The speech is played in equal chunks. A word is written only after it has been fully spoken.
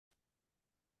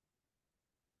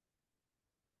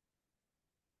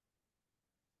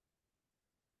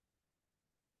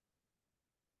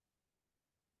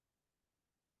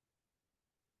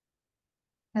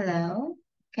Hello,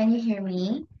 can you hear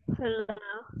me? Hello.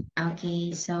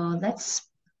 Okay, so let's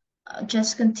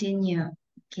just continue.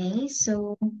 Okay,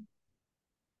 so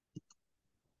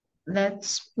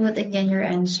let's put again your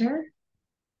answer.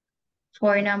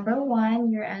 For number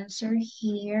one, your answer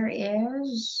here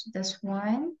is this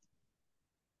one.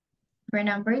 For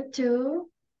number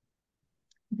two,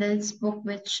 this book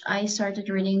which I started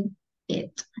reading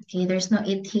it. Okay, there's no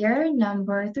it here.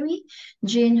 Number three,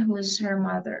 Jean, who's her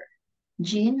mother.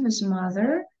 Jean, whose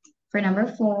mother. For number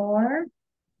four,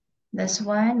 this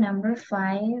one. Number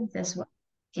five, this one.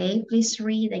 Okay, please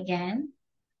read again.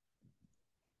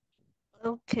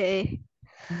 Okay.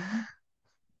 Mhm.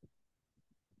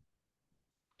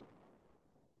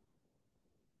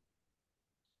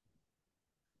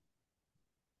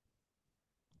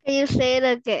 Can you say it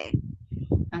again?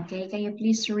 Okay, can you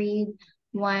please read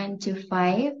one to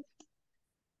five?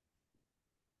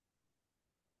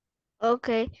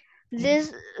 Okay.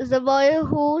 This the boy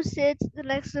who sits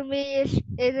next to me is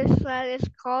in his flat is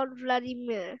called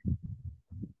Vladimir.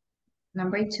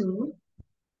 Number two.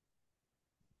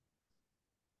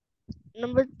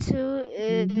 Number two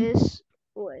Mhm. is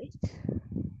wait.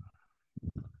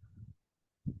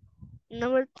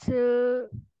 Number two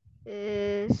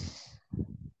is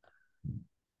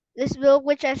this book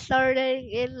which I started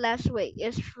in last week.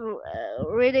 Is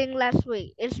reading last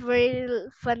week. It's very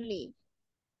funny.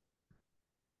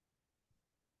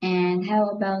 And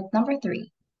how about number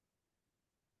three?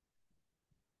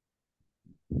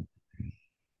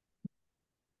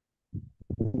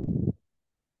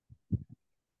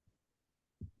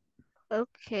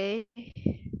 Okay.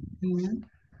 Mhm.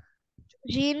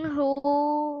 Jean,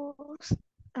 whose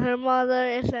mother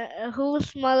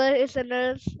is a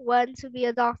nurse, wants to be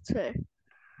a doctor.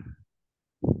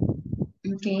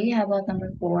 Okay, how about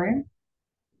number four?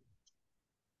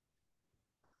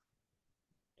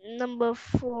 Number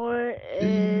four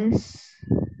Mhm. is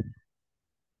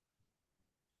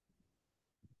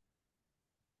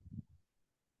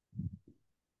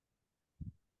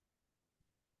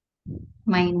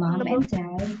My mom number and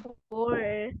dad.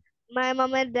 four. My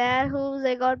mom and dad, who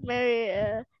they got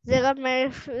married. They got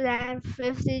married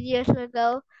 15 years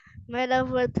ago. Met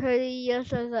over 30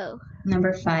 years ago.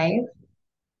 Number five.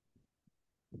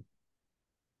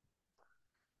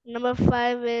 Number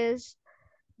five is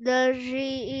the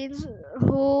genes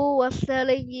who was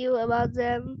telling you about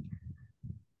them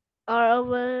are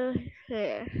over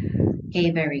here.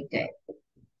 Okay, very good.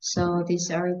 So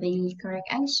these are the correct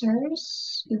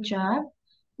answers. Good job.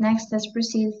 Next, let's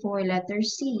proceed for letter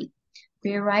C.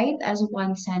 Rewrite as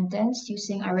one sentence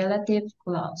using a relative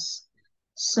clause.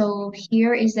 So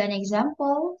here is an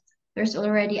example. There's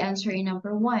already answer in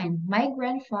number one. My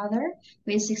grandfather,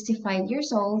 who is 65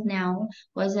 years old now,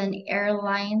 was an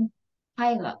airline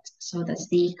pilot. So that's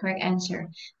the correct answer.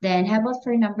 Then how about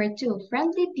for number two?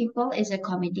 Friendly People is a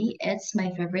comedy. It's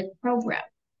my favorite program.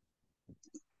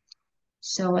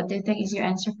 So what do you think is your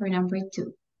answer for number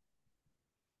two?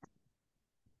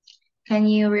 Can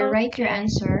you rewrite your Okay.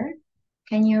 answer?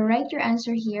 Can you write your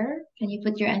answer here? Can you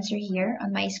put your answer here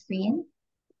on my screen?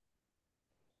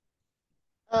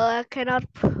 I cannot.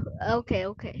 Okay,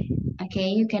 okay. Okay,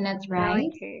 you cannot Now I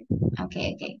write. can.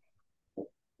 Okay, okay.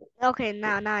 Okay,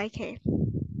 now I can.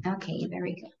 Okay,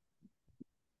 very good.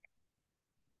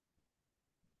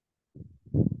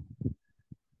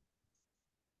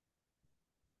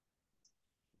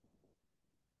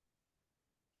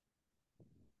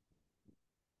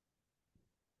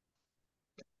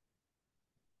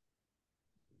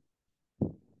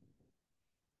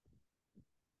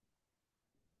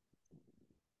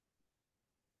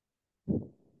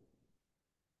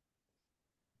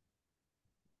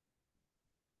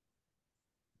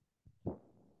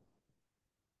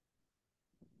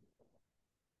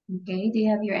 Okay, do you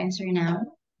have your answer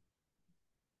now?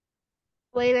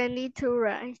 Wait, I need to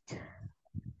write.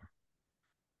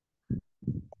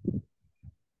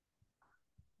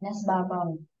 Nas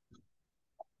babaw.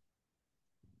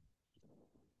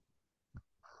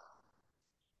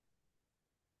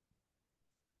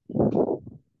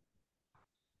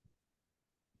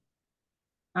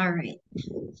 All right.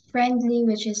 Friendly,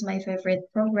 which is my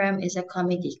favorite program, is a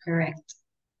comedy, correct?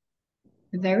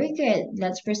 Very good.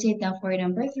 Let's proceed now for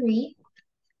number three.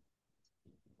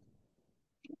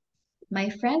 My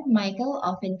friend Michael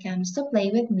often comes to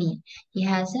play with me. He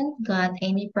hasn't got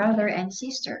any brother and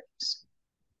sisters.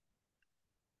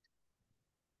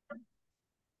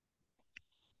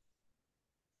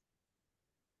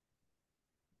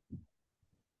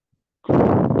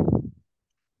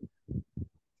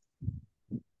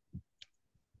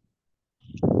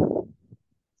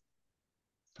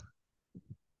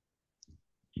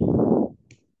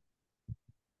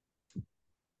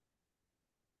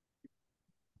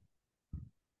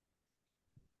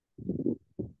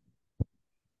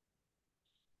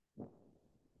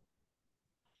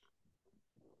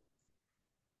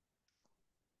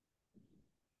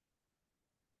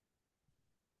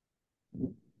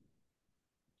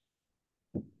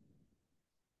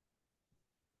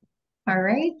 All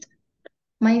right.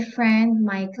 My friend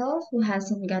Michael, who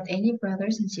hasn't got any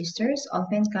brothers and sisters,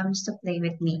 often comes to play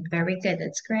with me. Very good,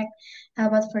 that's correct. How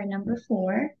about for number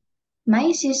 4?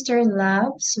 My sister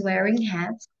loves wearing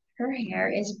hats. Her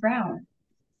hair is brown.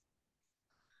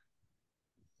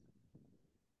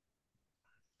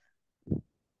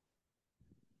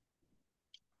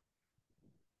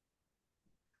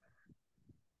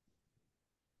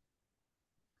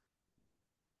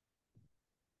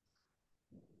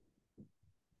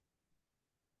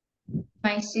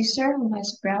 My sister, who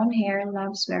has brown hair,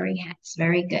 loves wearing hats.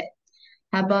 Very good.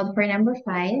 How about for number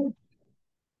 5?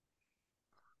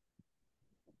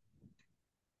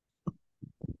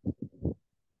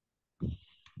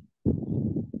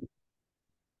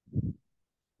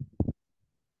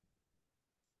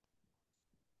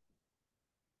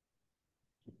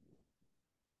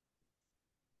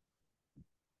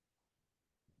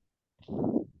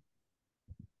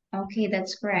 Okay,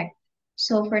 that's correct.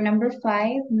 So for number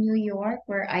 5, New York,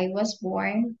 where I was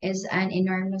born, is an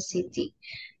enormous city.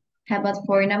 How about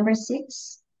for number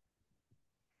 6?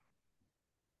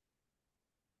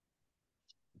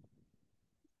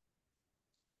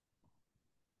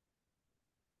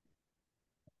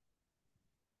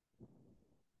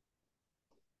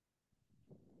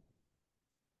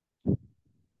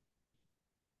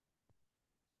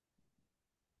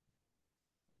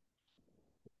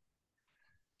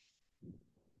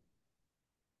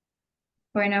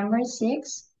 For number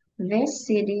 6, this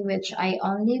city, which I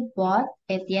only bought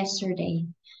it yesterday.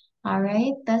 All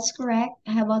right, that's correct.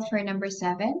 How about for number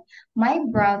 7? My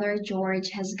brother George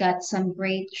has got some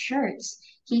great shirts.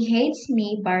 He hates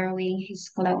me borrowing his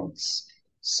clothes.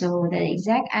 So the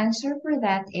exact answer for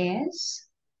that is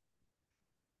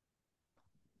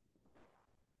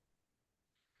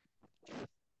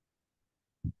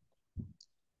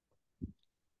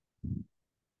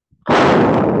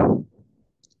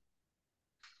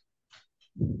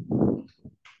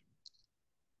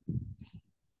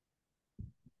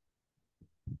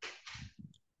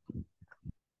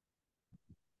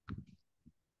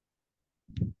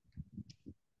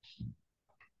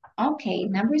okay.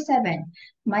 Number 7.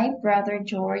 My brother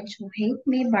George, who hates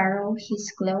me borrow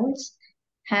his clothes,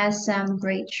 has some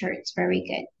great shirts. Very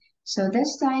good. So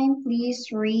this time, please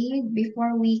read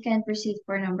before we can proceed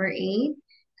for number 8.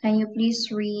 Can you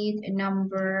please read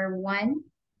number 1?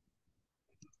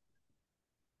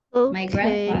 My Okay.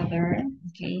 grandfather.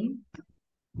 Okay.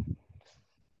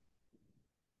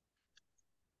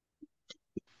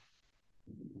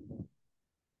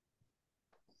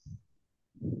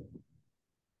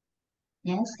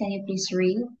 Yes, can you please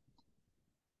read?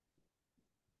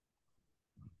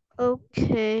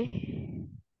 Okay.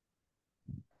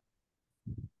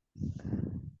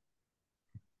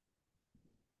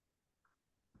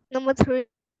 Number three.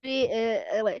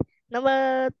 Wait.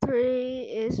 Number 3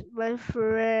 is my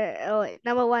friend. Oh wait.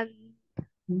 Number 1.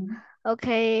 Mhm.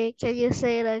 Okay. Can you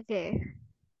say it again?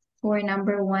 For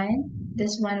number 1,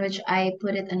 this one which I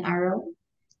put it an arrow.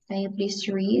 Can you please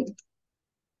read?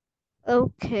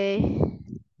 Okay.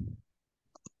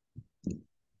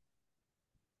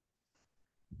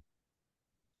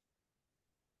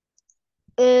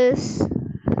 Is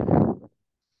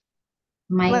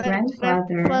My my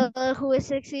grandfather, grandfather, who is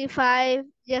 65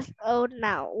 years old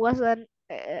now, was an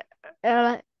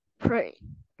pray.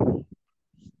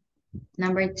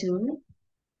 number 2.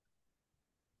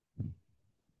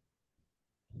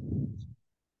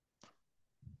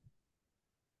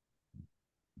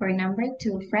 For number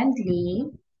 2, friendly.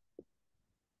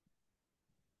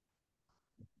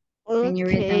 Can you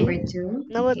read number Okay. 2?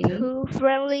 Number Okay, 2,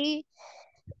 friendly,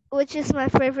 which is my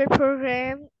favorite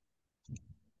program.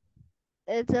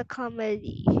 It's a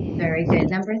comedy. very good.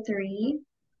 Number 3,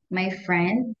 my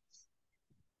friend.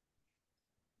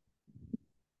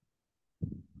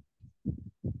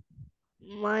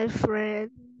 My friend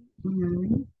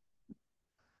Mhm.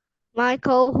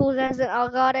 Michael, who doesn't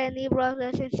got any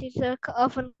brothers and sisters,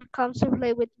 often comes to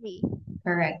play with me.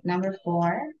 Correct. Number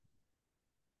 4,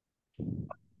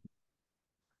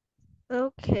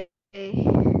 Okay.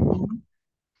 mhm.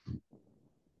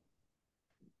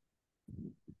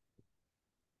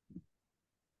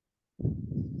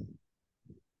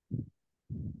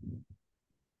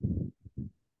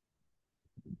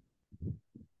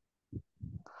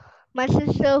 My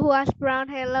sister, who has brown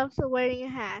hair, loves wearing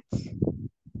hats.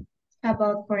 How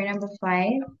about for number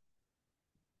 5?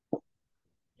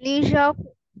 New York,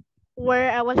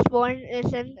 where I was born,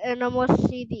 is an enormous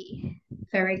city.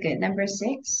 Very good. Number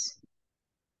 6.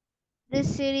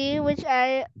 This city, which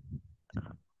I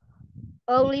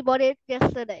only bought it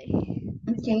yesterday.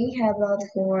 Okay, how about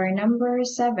for number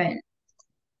 7?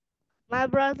 My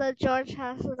brother George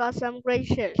has got some gray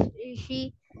shirts.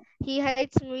 He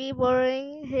hates me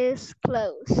borrowing his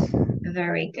clothes.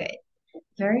 Very good.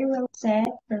 Very well said.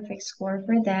 Perfect score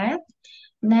for that.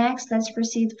 Next, let's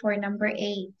proceed for number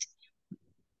 8.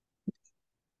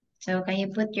 So can you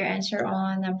put your answer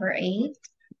on number 8?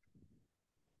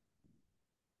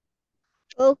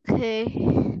 Okay.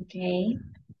 Okay.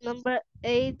 Number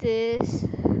 8 is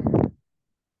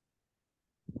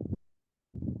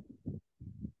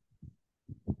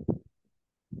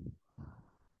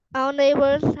our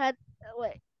neighbors had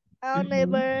wait. Our Mm-hmm.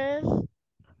 neighbors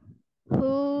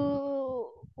who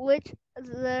which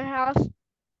their house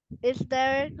is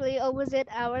directly opposite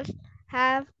ours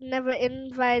have never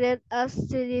invited us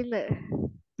to dinner.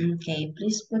 Okay,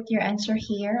 please put your answer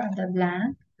here on the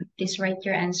blank. Please write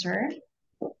your answer.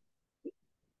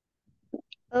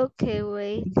 Okay,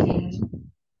 wait. Okay.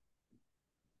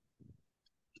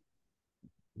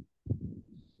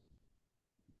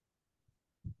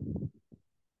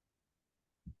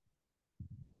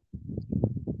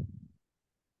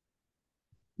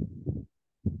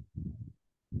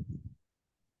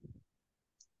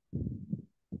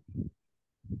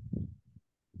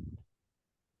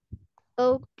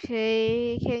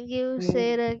 Okay, can you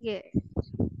say it again?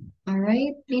 All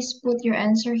right, please put your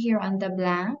answer here on the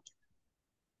blank.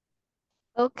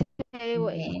 Okay,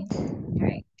 wait. Okay. All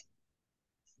right.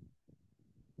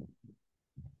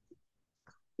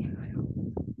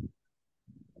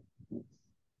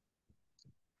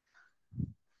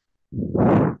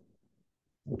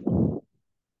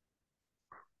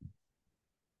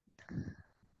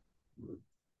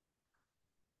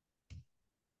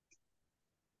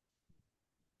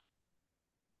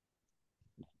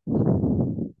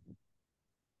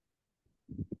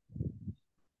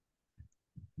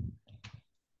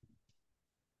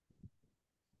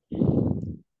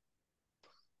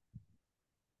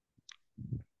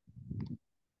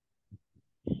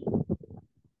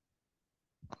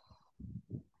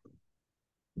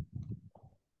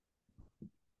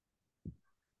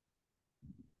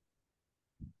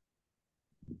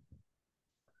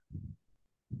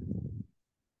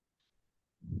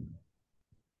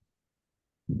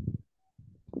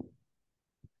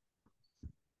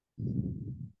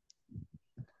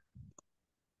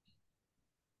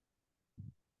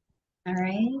 All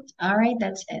right. All right,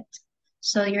 that's it.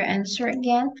 So your answer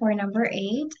again for number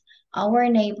 8. Our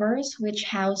neighbors, which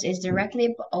house is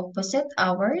directly opposite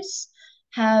ours,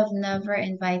 have never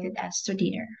invited us to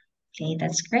dinner. Okay,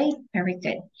 that's great. Very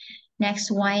good.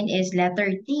 Next one is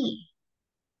letter D.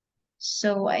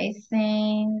 So I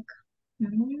think,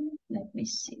 let me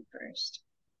see first.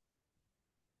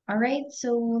 All right,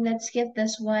 so let's skip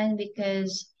this one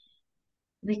because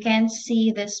we can't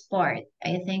see this part.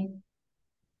 I think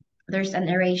there's an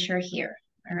erasure here.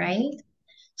 All right.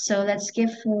 So let's skip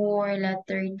for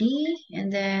letter D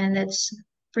and then let's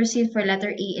proceed for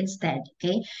letter E instead.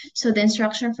 Okay. So the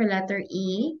instruction for letter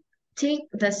E, take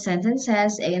the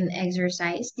sentences in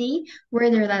exercise D where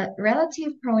the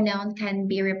relative pronoun can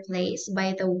be replaced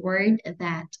by the word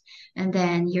that. And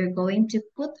then you're going to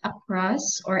put a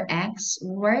cross or X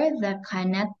where that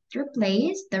cannot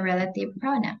replace the relative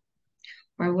pronoun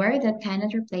or where that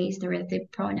cannot replace the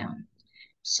relative pronoun.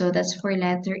 So that's for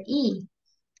letter E.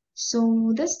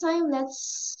 So this time,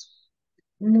 let's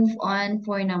move on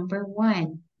for number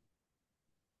 1.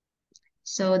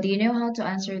 So do you know how to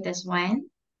answer this one?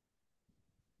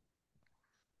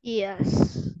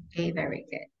 Yes. Okay, very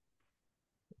good.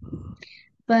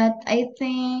 But I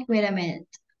think, wait a minute.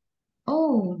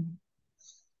 Oh,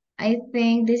 I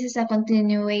think this is a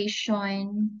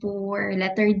continuation for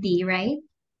letter D, right?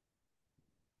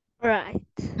 Right.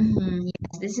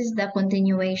 Yes, this is the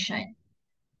continuation.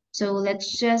 So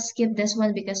let's just skip this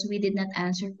one because we did not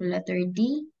answer for letter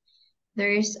D.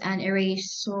 There's an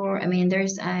eraser,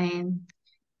 there's an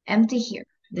empty here,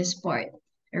 this part,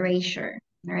 erasure,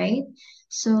 right?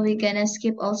 So we're gonna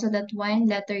skip also that one,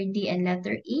 letter D and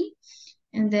letter E.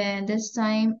 And then this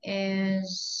time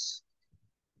is,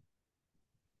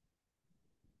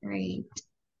 right,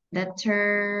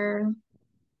 letter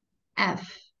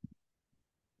F.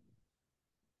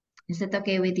 Is that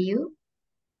okay with you?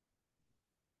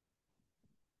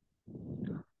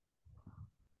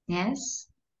 Yes?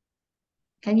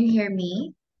 Can you hear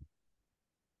me?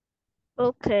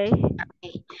 Okay.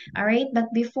 Okay. All right,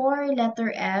 but before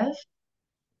letter F,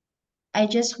 I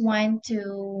just want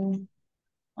to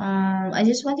I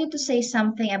just wanted to say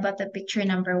something about the picture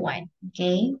number 1,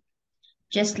 okay?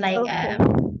 Just like Okay.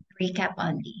 recap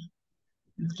only,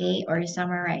 okay, or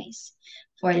summarize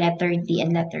for letter D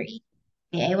and letter E.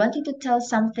 Okay, I want you to tell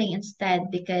something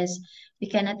instead because we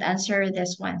cannot answer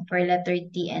this one for letter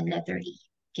D and letter E.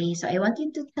 Okay, so I want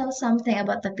you to tell something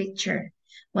about the picture.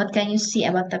 What can you see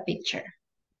about the picture?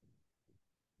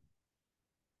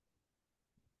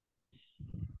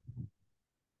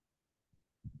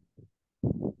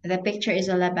 The picture is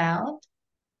all about.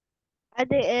 I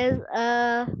think is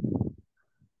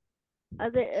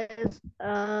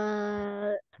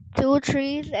two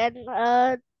trees and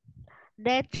a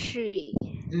dead tree.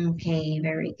 Okay,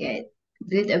 very good.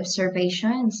 Good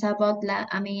observations. How about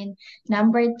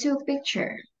number two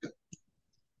picture.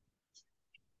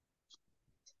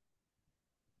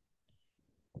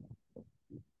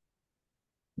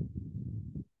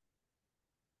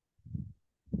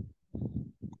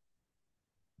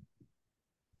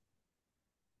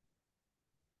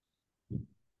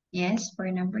 Yes, for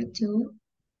number two.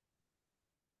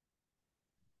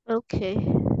 Okay.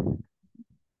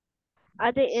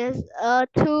 I think is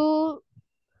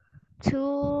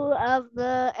two of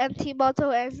the empty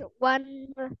bottle and one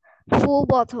full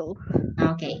bottle.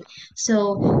 Okay,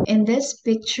 so in this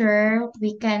picture,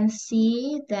 we can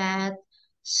see that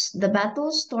the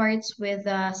battle starts with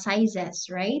sizes,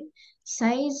 right?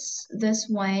 Size, this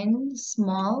one,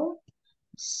 small.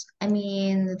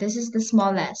 This is the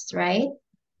smallest, right?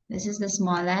 This is the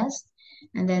smallest.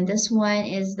 And then this one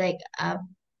is like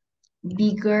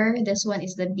bigger. This one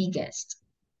is the biggest,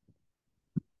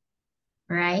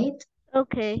 right?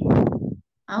 Okay.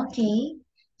 Okay,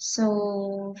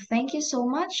 so thank you so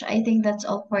much. I think that's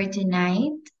all for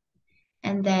tonight.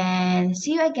 And then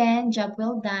see you again. Job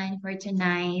well done for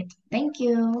tonight. Thank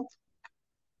you.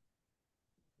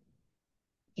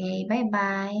 Okay, bye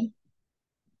bye.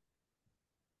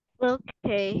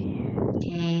 Okay.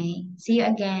 Okay, see you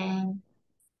again.